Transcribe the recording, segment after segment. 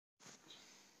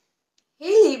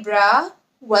Libra,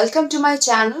 welcome to my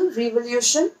channel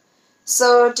VriEvolution.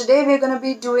 So today we're going to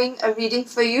be doing a reading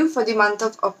for you for the month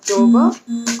of October.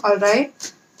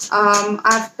 Alright,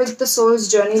 I've picked the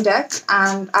Soul's Journey deck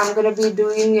and I'm going to be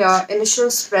doing your initial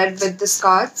spread with these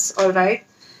cards. Alright,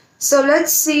 so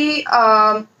let's see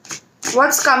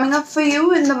what's coming up for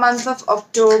you in the month of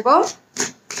October.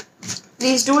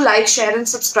 Please do like, share and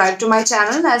subscribe to my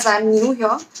channel as I'm new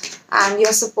here and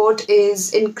your support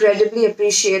is incredibly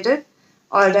appreciated.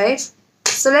 Alright,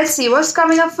 so let's see what's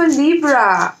coming up for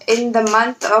Libra in the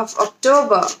month of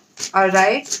October.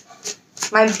 Alright,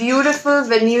 my beautiful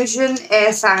Venusian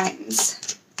air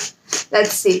signs.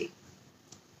 Let's see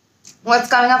what's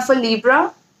coming up for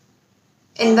Libra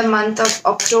in the month of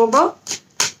October.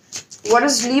 What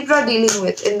is Libra dealing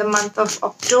with in the month of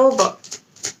October?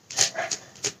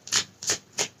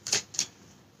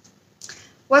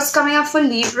 What's coming up for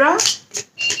Libra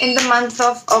in the month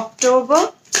of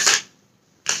October?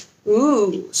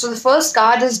 Ooh, so the first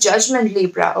card is Judgment,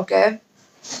 Libra, okay?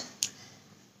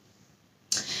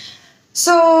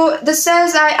 So this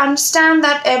says, I understand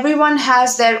that everyone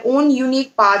has their own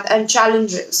unique path and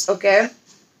challenges, okay?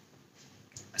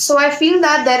 So I feel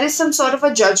that there is some sort of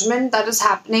a judgment that is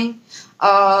happening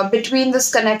between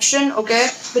this connection, okay?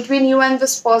 Between you and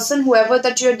this person, whoever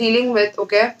that you're dealing with,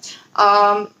 okay?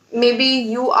 Maybe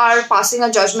you are passing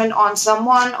a judgment on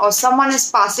someone or someone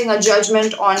is passing a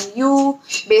judgment on you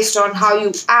based on how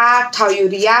you act, how you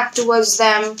react towards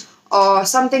them, or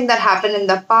something that happened in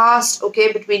the past,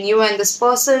 okay, between you and this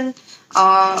person,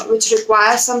 which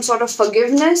requires some sort of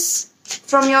forgiveness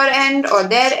from your end or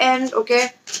their end,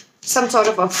 okay, some sort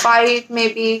of a fight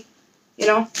maybe, you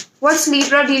know. What's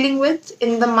Libra dealing with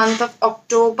in the month of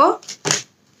October?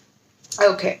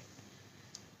 Okay,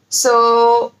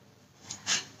 so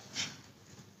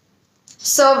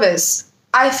service.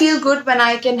 I feel good when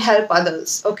I can help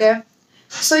others, okay?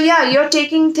 So yeah, you're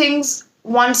taking things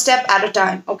one step at a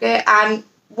time, okay? And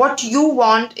what you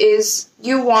want is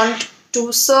you want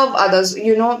to serve others,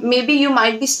 you know. Maybe you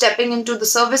might be stepping into the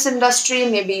service industry,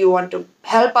 maybe you want to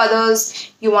help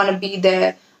others, you want to be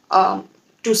there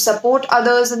to support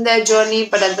others in their journey,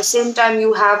 but at the same time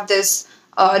you have this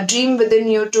dream within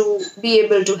you to be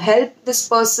able to help this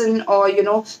person or, you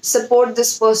know, support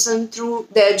this person through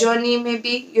their journey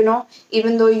maybe, you know,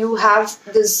 even though you have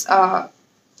this,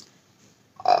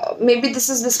 maybe this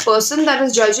is this person that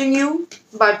is judging you,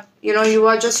 but, you know, you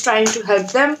are just trying to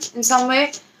help them in some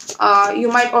way. You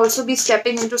might also be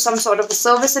stepping into some sort of a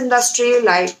service industry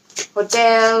like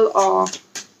hotel or,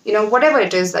 you know, whatever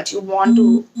it is that you want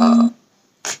to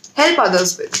help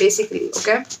others with, basically,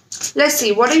 okay? Let's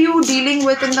see, what are you dealing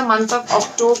with in the month of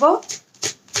October?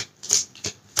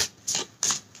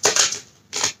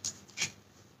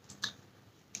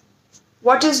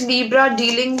 What is Libra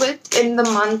dealing with in the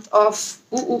month of...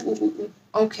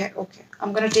 Okay,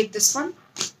 I'm gonna take this one.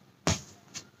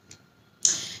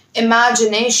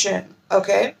 Imagination,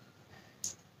 okay?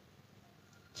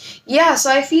 Yeah, so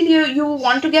I feel you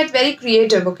want to get very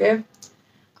creative, okay?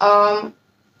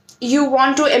 You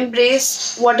want to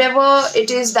embrace whatever it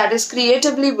is that is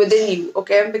creatively within you,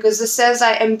 okay? Because this says,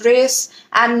 I embrace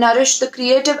and nourish the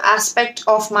creative aspect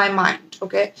of my mind,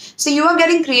 okay? So you are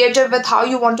getting creative with how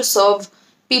you want to serve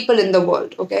people in the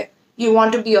world, okay? You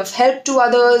want to be of help to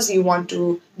others, you want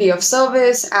to be of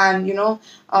service, and, you know,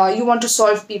 you want to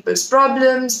solve people's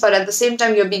problems, but at the same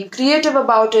time, you're being creative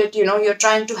about it, you know, you're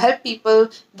trying to help people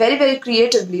very, very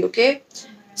creatively, okay?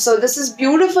 So this is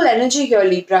beautiful energy here,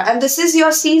 Libra. And this is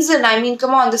your season. I mean,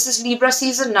 come on, this is Libra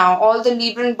season now. All the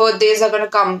Libran birthdays are going to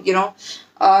come, you know.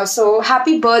 So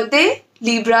happy birthday,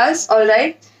 Libras, all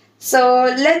right? So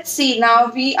let's see.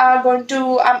 Now we are going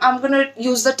to, I'm going to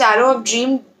use the Tarot of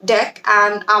Dream deck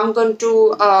and I'm going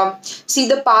to see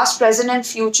the past, present and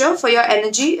future for your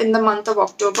energy in the month of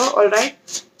October, all right?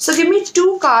 So give me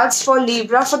 2 cards for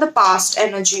Libra for the past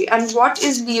energy. And what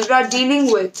is Libra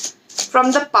dealing with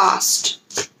from the past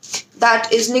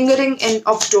that is lingering in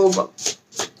October?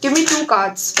 Give me 2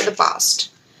 cards for the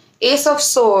past. Ace of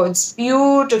Swords,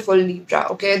 beautiful Libra,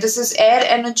 okay? This is air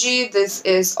energy. This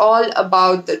is all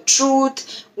about the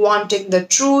truth, wanting the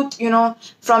truth, you know,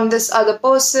 from this other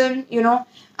person, you know,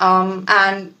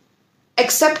 and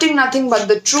accepting nothing but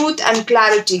the truth and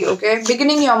clarity, okay?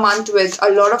 Beginning your month with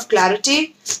a lot of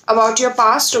clarity about your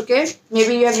past, okay?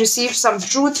 Maybe you have received some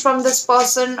truth from this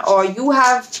person or you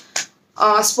have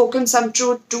spoken some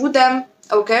truth to them,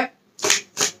 okay?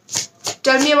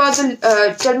 Tell me about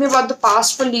the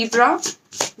past for Libra.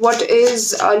 What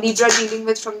is Libra dealing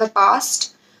with from the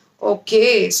past?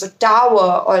 Okay, so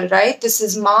Tower, all right. This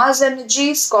is Mars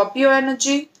energy, Scorpio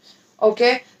energy,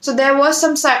 okay? So there was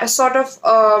some sort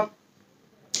of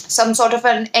some sort of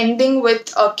an ending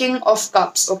with a King of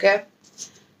Cups, okay?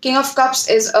 King of Cups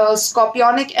is a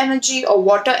scorpionic energy or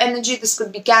water energy. This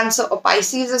could be Cancer or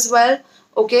Pisces as well,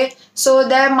 okay? So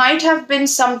there might have been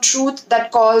some truth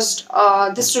that caused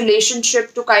this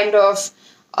relationship to kind of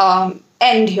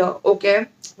end here, okay,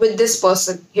 with this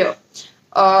person here,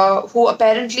 who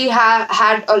apparently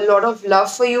had a lot of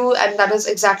love for you, and that is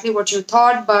exactly what you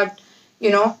thought, but you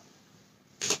know,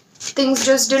 things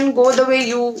just didn't go the way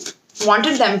you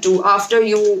wanted them to after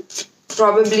you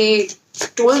probably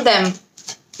told them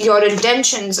your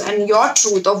intentions and your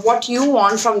truth of what you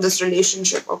want from this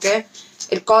relationship, okay?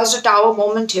 It caused a Tower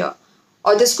moment here.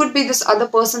 Or this could be this other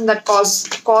person that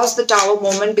caused the Tower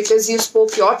moment because you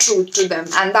spoke your truth to them,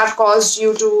 and that caused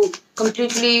you to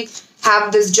completely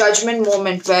have this judgment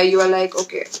moment where you are like,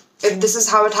 okay, if this is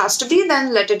how it has to be,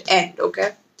 then let it end,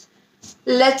 okay?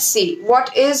 Let's see,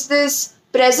 what is this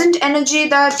present energy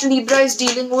that Libra is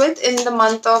dealing with in the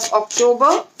month of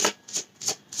October?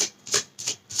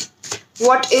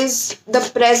 What is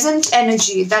the present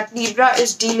energy that Libra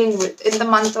is dealing with in the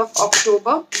month of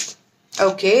October?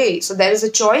 Okay, so there is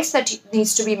a choice that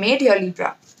needs to be made here,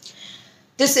 Libra.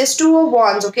 This is Two of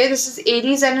Wands, okay? This is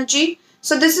Aries energy.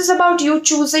 So this is about you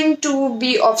choosing to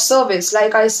be of service.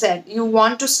 Like I said, you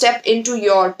want to step into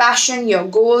your passion, your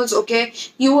goals, okay?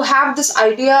 You have this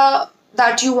idea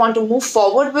that you want to move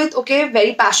forward with, okay?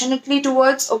 Very passionately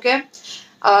towards, okay?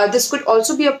 This could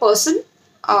also be a person.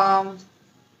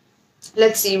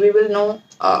 Let's see, we will know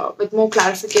with more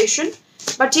clarification.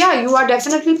 But yeah, you are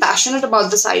definitely passionate about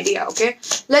this idea, okay?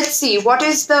 Let's see, what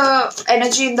is the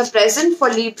energy in the present for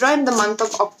Libra in the month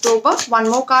of October? One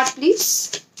more card,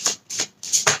 please.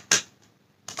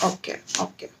 Okay.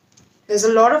 There's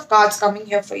a lot of cards coming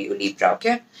here for you, Libra,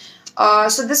 okay?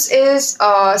 So this is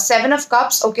Seven of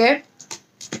Cups, okay?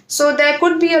 So there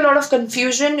could be a lot of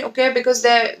confusion, okay, because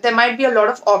there might be a lot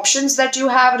of options that you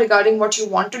have regarding what you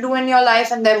want to do in your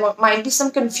life, and there might be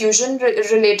some confusion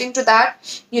relating to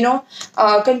that, you know,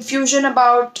 confusion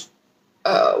about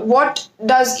what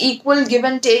does equal give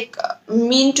and take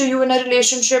mean to you in a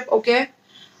relationship, okay?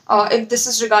 If this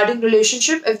is regarding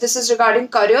relationship, if this is regarding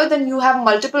career, then you have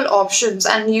multiple options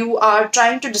and you are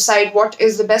trying to decide what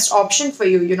is the best option for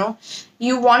you, you know.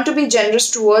 You want to be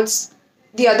generous towards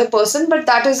the other person, but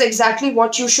that is exactly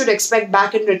what you should expect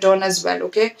back in return as well,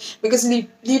 okay? Because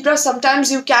Libra,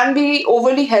 sometimes you can be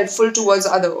overly helpful towards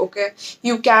other, okay?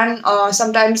 You can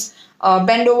sometimes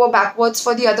bend over backwards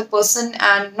for the other person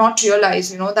and not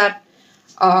realize, you know, that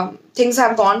things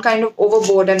have gone kind of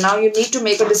overboard and now you need to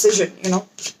make a decision, you know.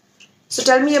 So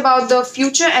tell me about the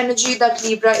future energy that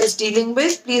Libra is dealing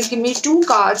with. Please give me 2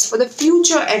 cards for the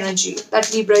future energy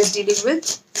that Libra is dealing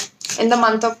with in the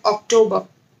month of October.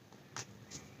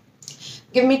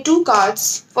 Give me 2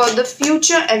 cards for the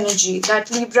future energy that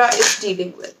Libra is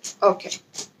dealing with. Okay.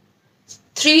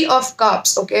 3 of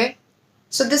Cups, okay?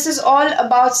 So this is all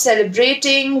about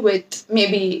celebrating with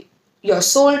maybe your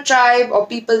soul tribe or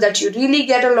people that you really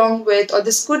get along with, or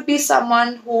this could be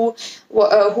someone who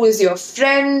is your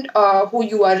friend, who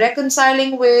you are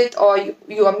reconciling with, or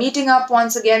you are meeting up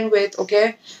once again with,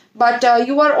 okay? But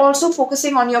you are also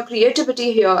focusing on your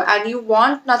creativity here and you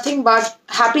want nothing but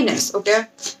happiness, okay?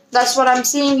 That's what I'm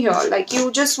seeing here. Like, you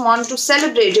just want to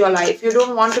celebrate your life. You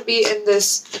don't want to be in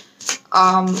this,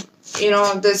 you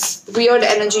know, this weird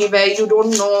energy where you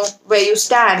don't know where you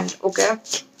stand, okay?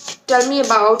 Tell me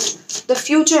about the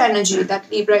future energy that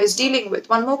Libra is dealing with.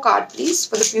 One more card, please,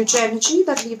 for the future energy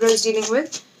that Libra is dealing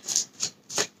with,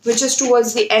 which is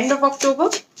towards the end of October.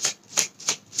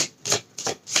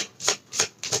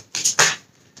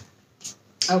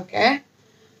 Okay.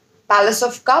 Palace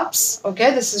of Cups.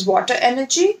 Okay, this is water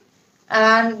energy.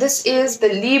 And this is the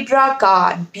Libra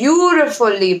card. Beautiful,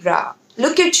 Libra.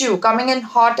 Look at you coming in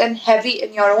hot and heavy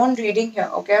in your own reading here,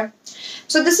 okay?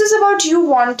 So this is about you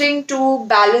wanting to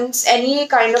balance any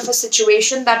kind of a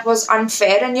situation that was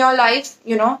unfair in your life,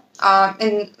 you know,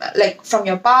 in like from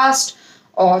your past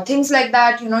or things like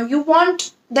that. You know, you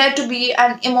want there to be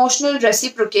an emotional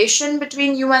reciprocation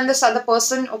between you and this other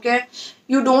person, okay?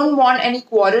 You don't want any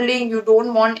quarreling, you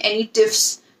don't want any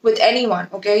tiffs with anyone,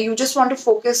 okay? You just want to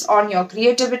focus on your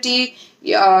creativity.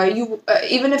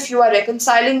 Even if you are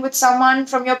reconciling with someone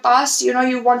from your past, you know,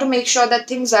 you want to make sure that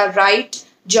things are right,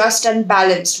 just and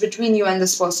balanced between you and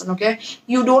this person, okay?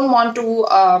 You don't want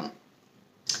to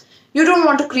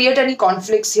create any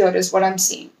conflicts here is what I'm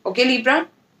seeing, okay, Libra?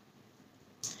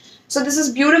 So this is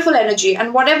beautiful energy,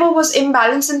 and whatever was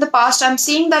imbalanced in the past, I'm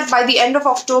seeing that by the end of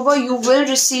October, you will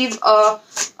receive a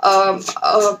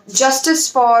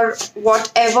justice for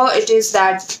whatever it is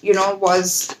that, you know,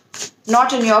 was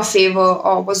not in your favor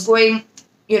or was going,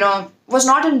 was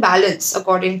not in balance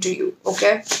according to you,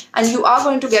 okay? And you are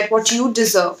going to get what you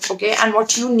deserve, okay? And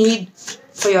what you need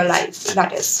for your life,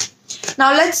 that is.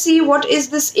 Now let's see what is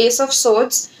this Ace of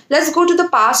Swords. Let's go to the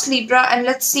past, Libra, and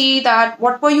let's see that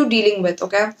what were you dealing with,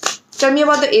 okay? Tell me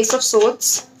about the Ace of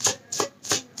Swords.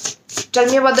 Tell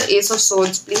me about the Ace of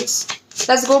Swords, please.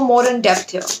 Let's go more in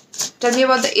depth here. Tell me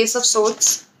about the Ace of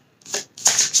Swords.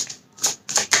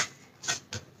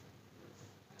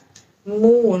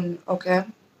 Moon, okay.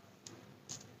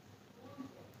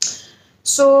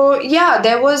 So yeah,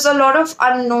 there was a lot of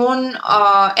unknown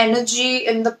energy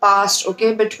in the past,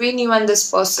 okay, between you and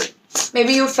this person.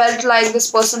 Maybe you felt like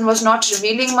this person was not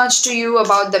revealing much to you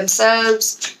about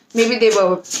themselves. Maybe they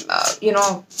were,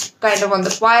 kind of on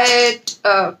the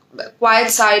quiet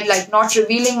side, like not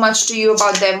revealing much to you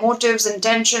about their motives,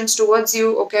 intentions towards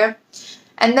you, okay?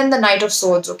 And then the Knight of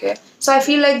Swords, okay? So I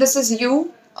feel like this is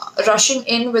you rushing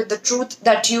in with the truth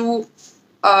that you,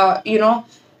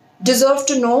 deserve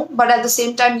to know, but at the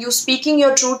same time, you speaking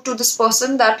your truth to this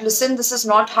person that, listen, this is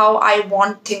not how I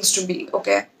want things to be,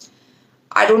 okay?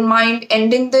 I don't mind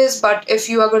ending this, but if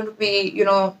you are going to be,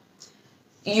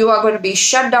 you are going to be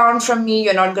shut down from me,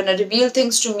 you're not going to reveal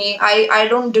things to me, I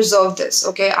don't deserve this,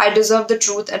 okay? I deserve the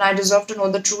truth and I deserve to know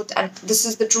the truth, and this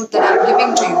is the truth that I'm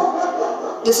giving to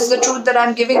you. This is the truth that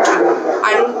I'm giving to you.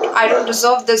 I don't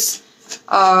deserve this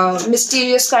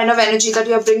mysterious kind of energy that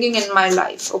you're bringing in my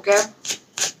life, okay?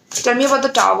 Tell me about the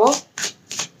Tower.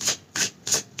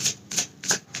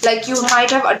 Like you might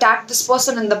have attacked this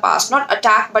person in the past. Not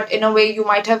attack, but in a way you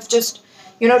might have just,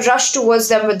 rushed towards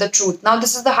them with the truth. Now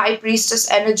this is the High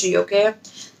Priestess energy, okay?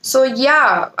 So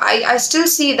yeah, I still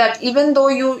see that even though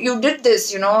you did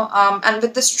this, and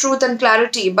with this truth and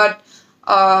clarity, but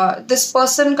this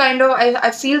person kind of,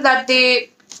 I feel that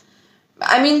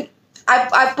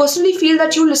I personally feel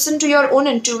that you listened to your own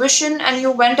intuition and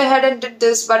you went ahead and did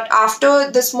this. But after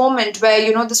this moment where,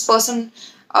 this person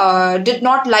did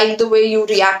not like the way you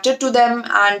reacted to them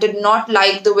and did not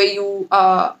like the way you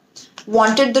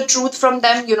wanted the truth from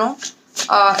them,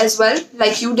 as well,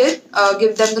 like you did,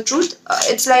 give them the truth.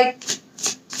 It's like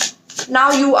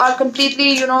now you are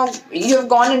completely, you've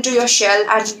gone into your shell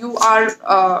and you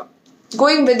are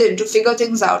going within to figure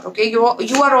things out, okay? You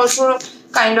are also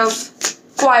kind of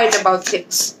quiet about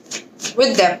things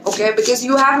with them, okay? Because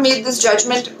you have made this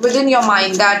judgment within your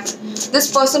mind that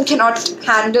this person cannot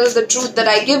handle the truth that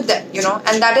I give them,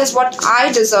 and that is what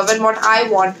I deserve and what I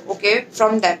want, okay,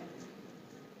 from them.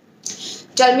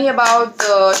 Tell me about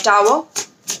the Tower.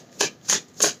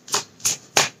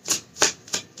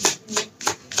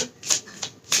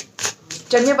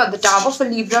 Tell me about the Tower for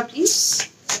Libra,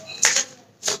 please.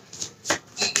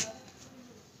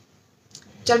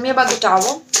 Tell me about the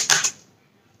Tower.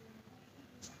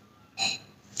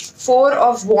 Four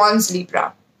of Wands,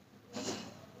 Libra.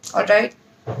 Alright.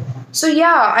 So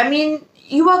yeah, I mean,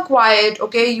 you are quiet,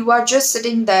 okay? You are just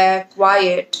sitting there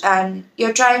quiet and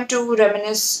you're trying to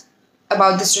reminisce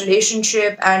about this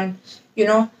relationship and,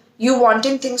 you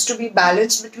wanting things to be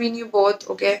balanced between you both,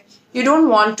 okay? You don't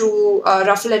want to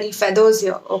ruffle any feathers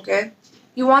here, okay?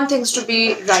 You want things to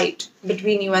be right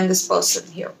between you and this person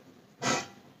here.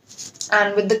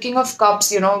 And with the King of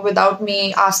Cups, without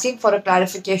me asking for a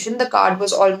clarification, the card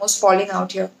was almost falling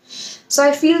out here. So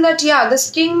I feel that, yeah,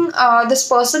 this this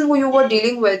person who you were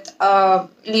dealing with,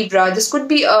 Libra, this could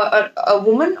be a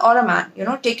woman or a man,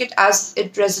 take it as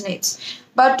it resonates.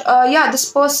 But yeah, this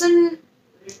person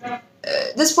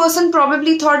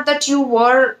probably thought that you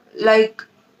were like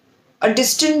a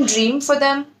distant dream for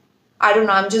them. I don't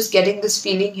know, I'm just getting this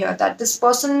feeling here that this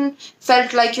person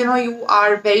felt like, you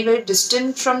are very, very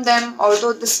distant from them.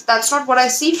 Although that's not what I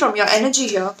see from your energy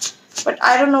here. But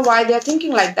I don't know why they're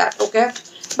thinking like that, okay?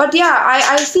 But yeah,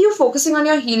 I see you focusing on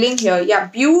your healing here. Yeah,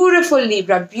 beautiful,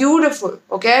 Libra, beautiful,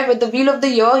 okay? With the Wheel of the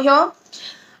Year here.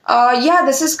 Yeah,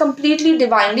 this is completely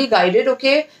divinely guided,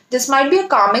 okay? This might be a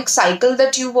karmic cycle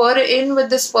that you were in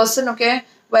with this person, okay?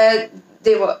 Where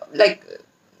they were like,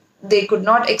 they could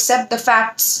not accept the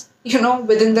facts,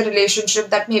 within the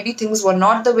relationship, that maybe things were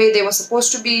not the way they were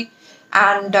supposed to be.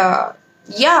 And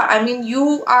yeah, I mean,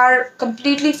 you are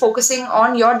completely focusing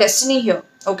on your destiny here,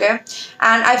 okay?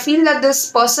 And I feel that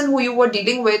this person who you were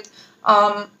dealing with,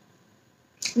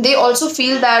 they also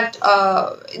feel that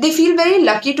they feel very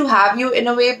lucky to have you in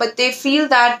a way, but they feel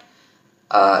that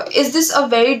is this a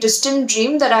very distant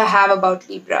dream that I have about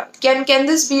Libra? Can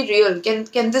this be real?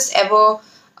 Can this ever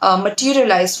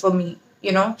materialize for me?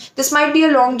 This might be a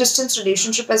long distance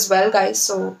relationship as well, guys.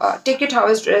 So take it how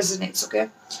it resonates, okay?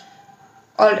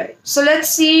 All right. So let's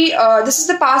see. This is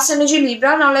the past energy,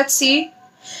 Libra. Now let's see.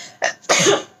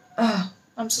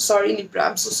 I'm so sorry, Libra.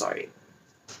 I'm so sorry.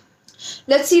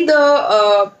 Let's see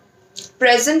the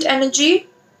present energy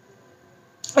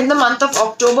in the month of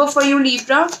October for you,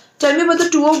 Libra. Tell me about the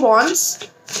Two of Wands.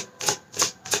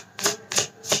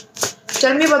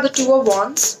 Tell me about the Two of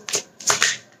Wands.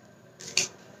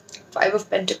 Five of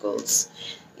Pentacles.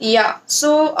 Yeah,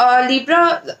 so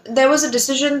Libra, there was a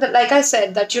decision that, like I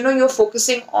said, that you're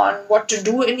focusing on what to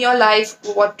do in your life,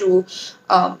 what to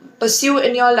pursue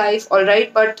in your life, all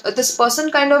right? But this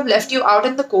person kind of left you out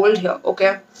in the cold here,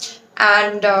 okay?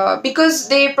 And because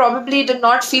they probably did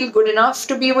not feel good enough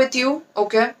to be with you,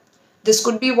 okay? This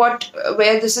could be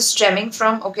where this is stemming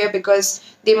from, okay? Because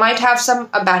they might have some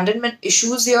abandonment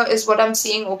issues here is what I'm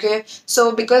seeing, okay?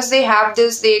 So because they have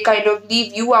this, they kind of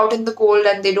leave you out in the cold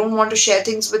and they don't want to share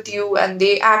things with you, and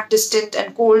they act distant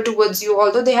and cold towards you,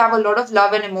 although they have a lot of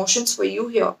love and emotions for you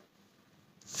here.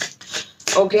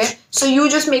 Okay, so you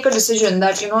just make a decision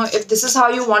that, if this is how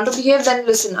you want to behave, then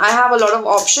listen, I have a lot of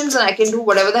options and I can do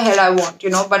whatever the hell I want,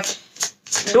 but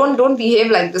don't behave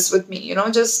like this with me,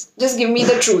 just give me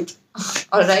the truth.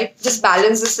 All right, just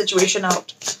balance this situation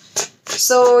out.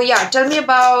 So yeah, tell me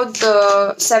about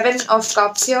the Seven of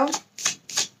Cups here.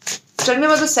 Tell me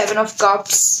about the Seven of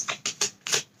Cups.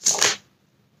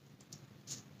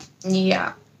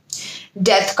 Yeah,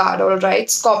 Death card, all right.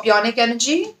 Scorpionic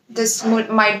energy. This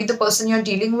might be the person you're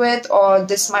dealing with, or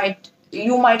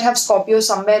you might have Scorpio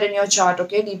somewhere in your chart,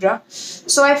 okay, Libra.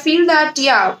 So I feel that,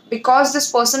 yeah, because this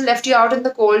person left you out in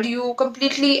the cold, you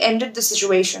completely ended the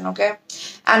situation, okay?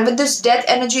 And with this death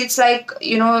energy, it's like,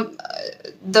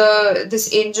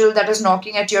 this angel that is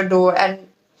knocking at your door, and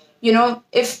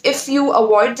if you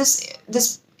avoid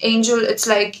this angel, it's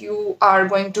like you are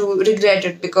going to regret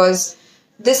it, because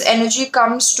this energy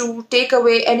comes to take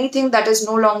away anything that is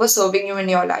no longer serving you in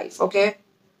your life, okay?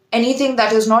 Anything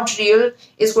that is not real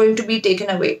is going to be taken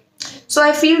away. So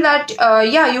I feel that,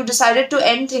 yeah, you decided to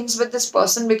end things with this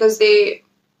person because they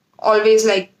always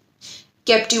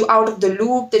kept you out of the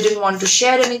loop. They didn't want to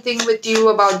share anything with you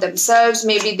about themselves.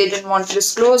 Maybe they didn't want to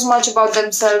disclose much about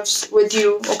themselves with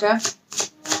you, okay?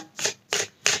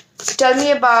 Tell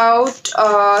me about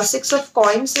Six of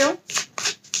Coins here.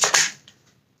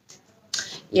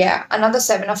 Yeah, another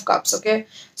Seven of Cups, okay?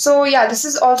 So yeah, this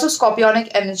is also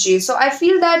Scorpionic energy. So I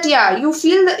feel that, yeah, you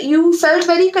felt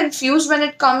very confused when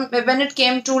it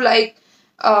came to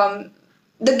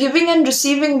the giving and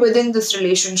receiving within this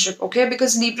relationship, okay?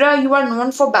 Because Libra, you are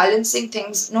known for balancing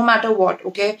things no matter what,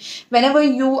 okay? Whenever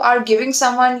you are giving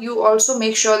someone, you also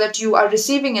make sure that you are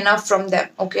receiving enough from them,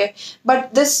 okay?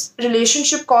 But this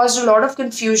relationship caused a lot of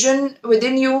confusion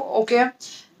within you, okay?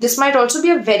 This might also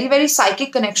be a very, very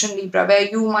psychic connection, Libra, where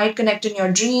you might connect in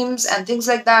your dreams and things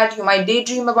like that. You might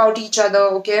daydream about each other,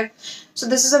 okay? So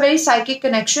this is a very psychic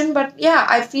connection. But yeah,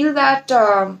 I feel that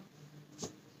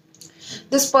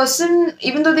this person,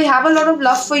 even though they have a lot of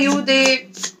love for you, they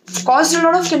caused a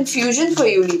lot of confusion for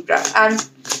you, Libra. And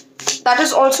that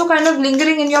is also kind of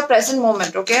lingering in your present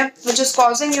moment, okay? Which is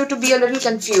causing you to be a little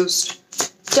confused.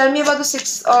 Tell me about the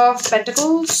Six of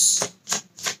Pentacles.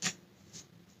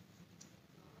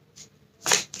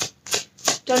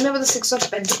 Tell me about the Six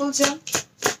of Pentacles here.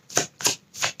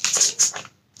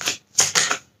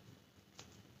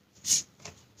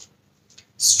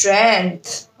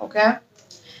 Strength. Okay.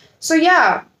 So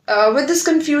yeah, with this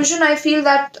confusion, I feel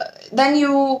that then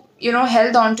you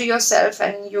held on to yourself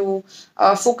and you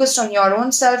focused on your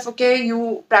own self. Okay.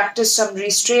 You practiced some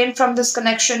restraint from this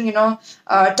connection.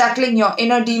 Tackling your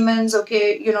inner demons.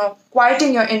 Okay.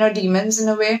 Quieting your inner demons in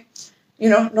a way.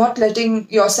 Not letting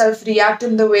yourself react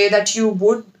in the way that you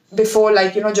would before,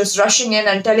 just rushing in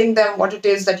and telling them what it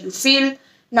is that you feel.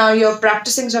 Now you're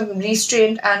practicing some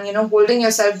restraint and, holding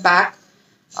yourself back,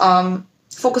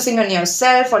 focusing on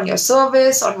yourself, on your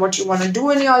service, on what you want to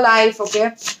do in your life,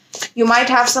 okay? You might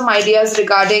have some ideas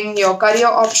regarding your career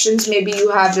options. Maybe you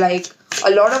have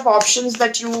a lot of options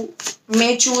that you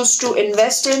may choose to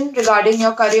invest in regarding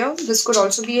your career. This could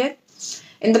also be it.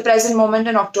 In the present moment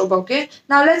in October, okay?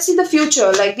 Now let's see the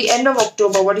future, the end of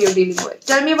October, what you're dealing with.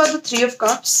 Tell me about the Three of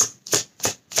Cups.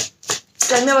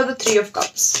 Tell me about the Three of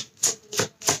Cups.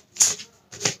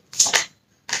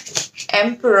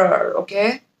 Emperor,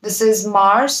 okay? This is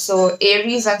Mars, so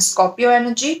Aries and Scorpio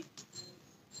energy.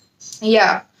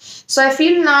 Yeah. So I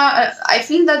feel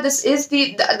that this is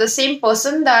the same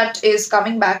person that is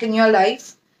coming back in your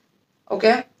life,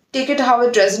 okay? Take it how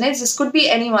it resonates. This could be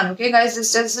anyone, okay, guys?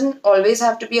 This doesn't always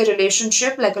have to be a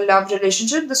relationship, like a love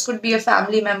relationship. This could be a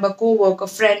family member, co-worker,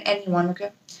 friend, anyone,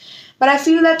 okay? But I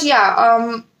feel that,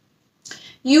 yeah,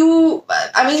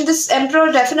 this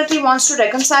Emperor definitely wants to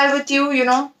reconcile with you,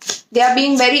 They are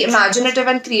being very imaginative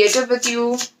and creative with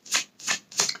you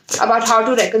about how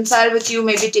to reconcile with you,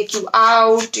 maybe take you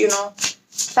out,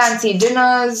 fancy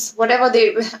dinners, whatever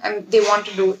they want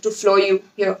to do to flow you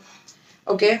here.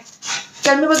 Okay,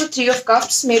 tell me about the Three of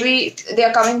Cups. Maybe they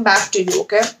are coming back to you,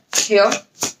 okay, here,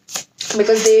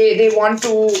 because they want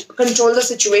to control the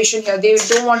situation here. They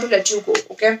don't want to let you go,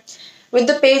 okay. With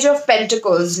the Page of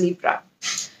Pentacles, Libra.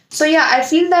 So yeah, I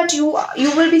feel that you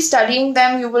will be studying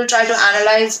them. You will try to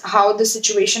analyze how the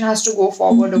situation has to go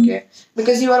forward, okay?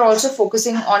 Because you are also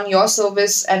focusing on your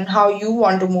service and how you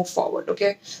want to move forward,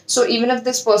 okay? So even if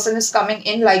this person is coming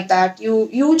in like that,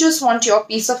 you just want your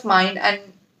peace of mind, and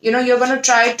you know you're going to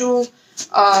try to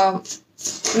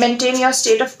maintain your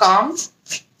state of calm,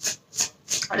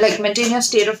 like maintain your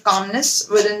state of calmness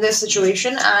within this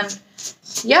situation, and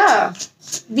yeah,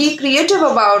 be creative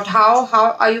about how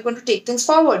are you going to take things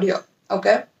forward here,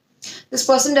 okay. This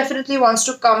person definitely wants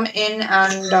to come in,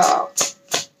 and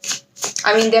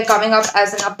I mean, they're coming up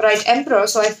as an upright emperor,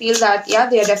 so I feel that yeah,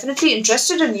 they are definitely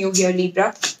interested in you here,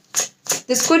 Libra.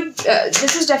 This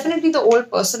is definitely the old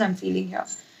person I'm feeling here.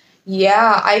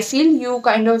 Yeah, I feel you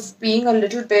kind of being a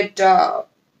little bit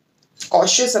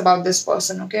cautious about this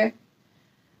person, okay.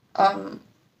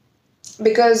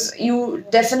 Because you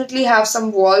definitely have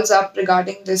some walls up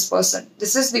regarding this person.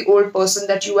 This is the old person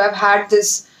that you have had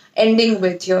this ending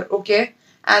with here, okay?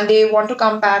 And they want to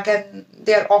come back and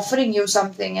they are offering you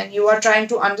something, and you are trying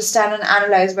to understand and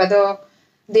analyze whether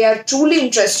they are truly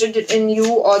interested in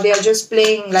you, or they are just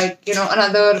playing like, you know,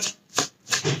 another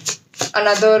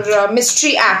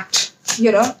mystery act,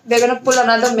 you know. They're going to pull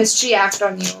another mystery act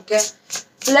on you, okay?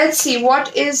 Let's see,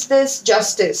 what is this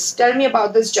Justice? Tell me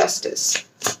about this Justice.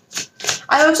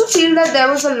 I also feel that there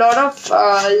was a lot of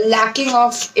lacking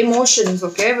of emotions,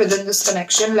 okay, within this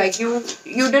connection. Like you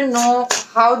didn't know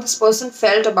how this person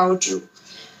felt about you,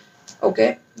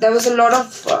 okay. There was a lot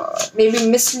of maybe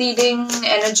misleading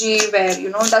energy where, you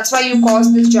know, that's why you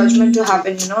caused this judgment to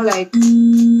happen, you know, like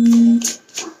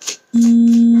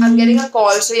I'm getting a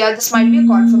call. So yeah, this might be a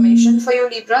confirmation for you,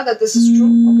 Libra, that this is true,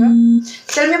 okay.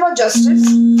 Tell me about Justice.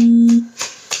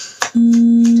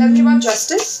 Tell me about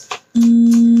Justice.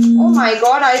 Oh my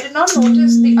god, I did not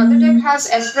notice the other deck has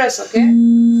Empress, okay?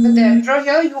 With the Emperor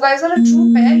here, you guys are a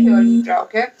true pair here, Libra,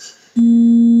 okay?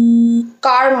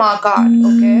 Karma card,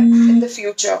 okay? In the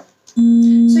future.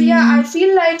 So yeah, I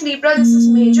feel like, Libra, this is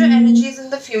major energies in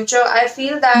the future. I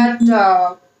feel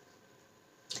that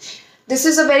this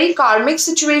is a very karmic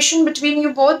situation between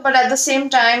you both, but at the same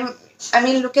time, I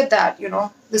mean, look at that, you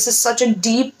know? This is such a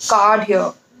deep card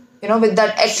here, you know, with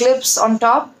that eclipse on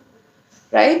top,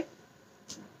 right?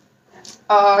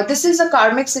 This is a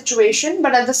karmic situation,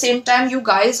 but at the same time, you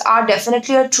guys are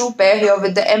definitely a true pair here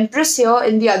with the Empress here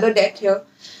in the other deck here.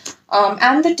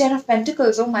 And the Ten of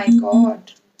Pentacles, oh my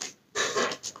god.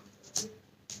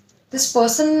 This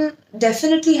person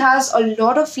definitely has a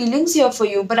lot of feelings here for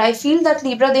you, but I feel that,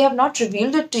 Libra, they have not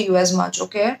revealed it to you as much,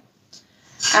 okay?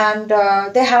 And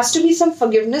there has to be some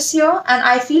forgiveness here, and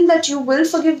I feel that you will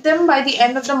forgive them by the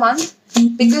end of the month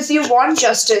because you want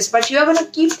justice, but you are going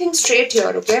to keep things straight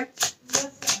here, okay?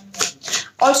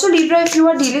 Also, Libra, if you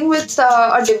are dealing with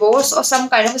a divorce or some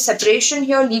kind of a separation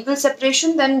here, legal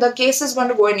separation, then the case is going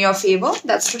to go in your favor,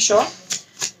 that's for sure.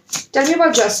 Tell me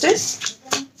about Justice.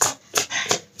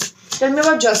 Tell me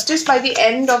about Justice by the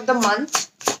end of the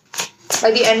month, by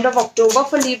the end of October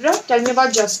for Libra. Tell me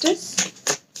about Justice.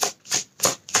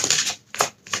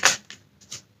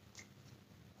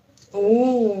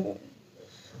 Ooh,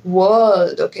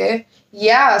 World, okay.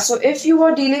 Yeah, so if you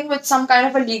were dealing with some kind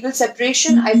of a legal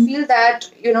separation, I feel that,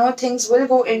 you know, things will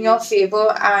go in your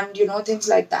favor and, you know, things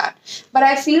like that. But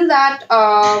I feel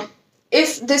that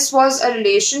if this was a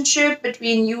relationship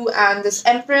between you and this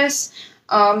Empress,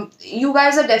 you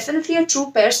guys are definitely a true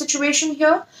pair situation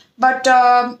here. But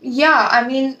yeah, I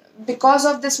mean, because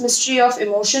of this mystery of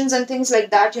emotions and things like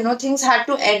that, you know, things had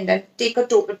to end and take a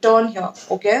turn here,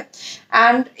 okay?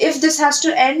 And if this has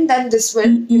to end, then this will,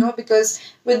 you know, because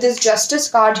with this Justice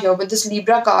card here, with this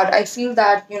Libra card, I feel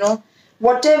that, you know,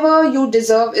 whatever you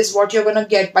deserve is what you're going to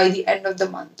get by the end of the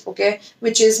month, okay?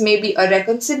 Which is maybe a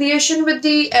reconciliation with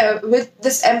the with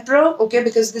this Emperor, okay?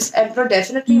 Because this Emperor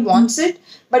definitely wants it,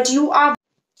 but you are...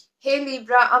 Hey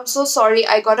Libra, I'm so sorry,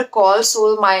 I got a call,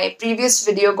 so my previous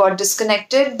video got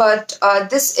disconnected, but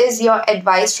this is your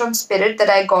advice from Spirit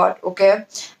that I got, okay?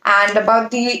 And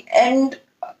about the end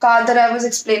card that I was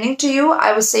explaining to you,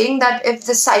 I was saying that if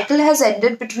the cycle has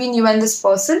ended between you and this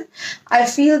person, I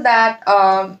feel that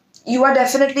you are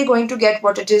definitely going to get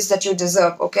what it is that you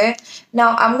deserve, okay?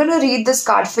 Now, I'm going to read this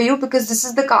card for you because this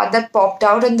is the card that popped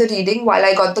out in the reading while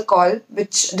I got the call,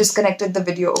 which disconnected the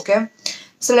video, okay?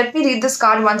 So let me read this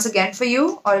card once again for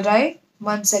you, alright?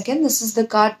 1 second, this is the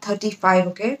card 35,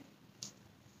 okay?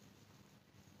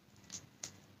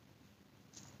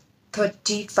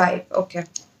 35. Okay.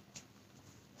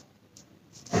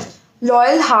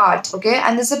 Loyal heart. Okay.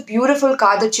 And this is a beautiful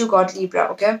card that you got, Libra.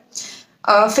 Okay.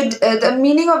 The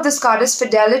meaning of this card is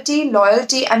fidelity,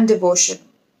 loyalty, and devotion.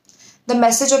 The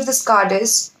message of this card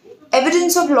is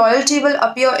evidence of loyalty will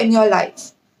appear in your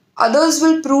life. Others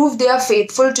will prove they are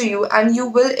faithful to you, and you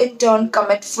will in turn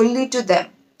commit fully to them.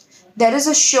 There is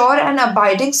a sure and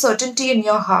abiding certainty in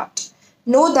your heart.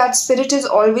 Know that Spirit is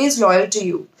always loyal to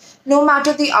you. No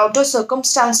matter the outer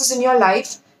circumstances in your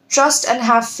life, trust and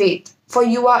have faith, for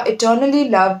you are eternally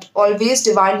loved, always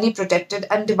divinely protected,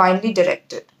 and divinely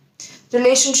directed.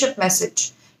 Relationship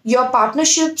message. Your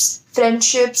partnerships,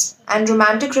 friendships, and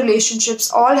romantic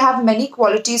relationships all have many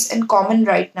qualities in common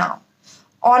right now.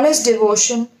 Honest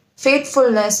devotion,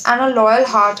 faithfulness, and a loyal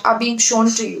heart are being shown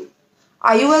to you.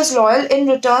 Are you as loyal in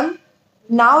return?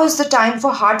 Now is the time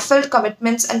for heartfelt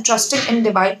commitments and trusting in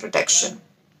divine protection.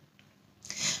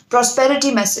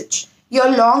 Prosperity message.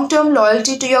 Your long term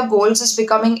loyalty to your goals is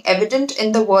becoming evident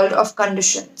in the world of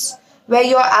conditions, where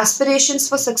your aspirations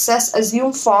for success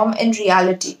assume form in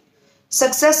reality.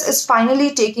 Success is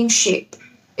finally taking shape.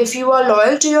 If you are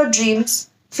loyal to your dreams,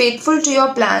 faithful to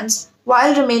your plans,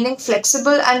 while remaining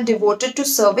flexible and devoted to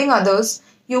serving others,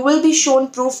 you will be shown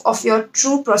proof of your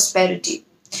true prosperity.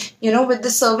 With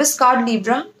the service card,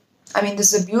 Libra, I mean,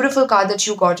 this is a beautiful card that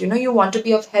you got. You want to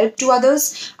be of help to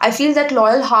others. I feel that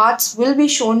loyal hearts will be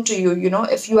shown to you,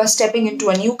 if you are stepping into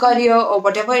a new career or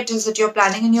whatever it is that you're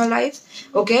planning in your life.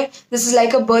 Okay. This is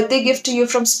like a birthday gift to you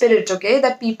from Spirit. Okay.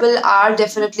 That people are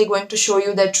definitely going to show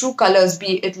you their true colors,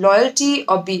 be it loyalty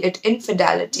or be it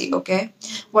infidelity. Okay.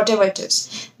 Whatever it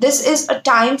is. This is a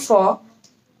time for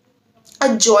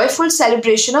a joyful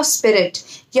celebration of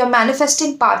Spirit, your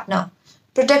manifesting partner.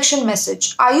 Protection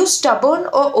message. Are you stubborn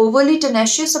or overly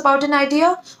tenacious about an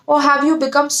idea? Or have you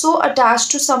become so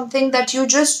attached to something that you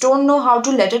just don't know how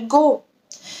to let it go?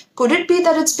 Could it be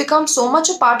that it's become so much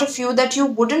a part of you that you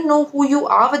wouldn't know who you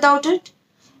are without it?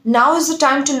 Now is the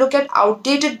time to look at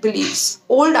outdated beliefs,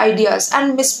 old ideas,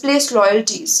 and misplaced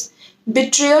loyalties.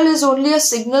 Betrayal is only a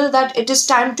signal that it is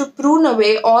time to prune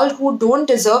away all who don't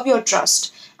deserve your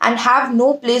trust and have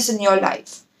no place in your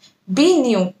life. Be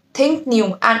new. Think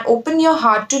new and open your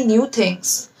heart to new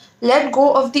things. Let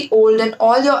go of the old and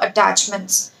all your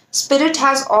attachments. Spirit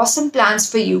has awesome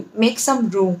plans for you. Make some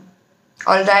room.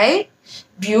 Alright?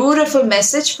 Beautiful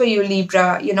message for you,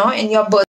 Libra, in your birth.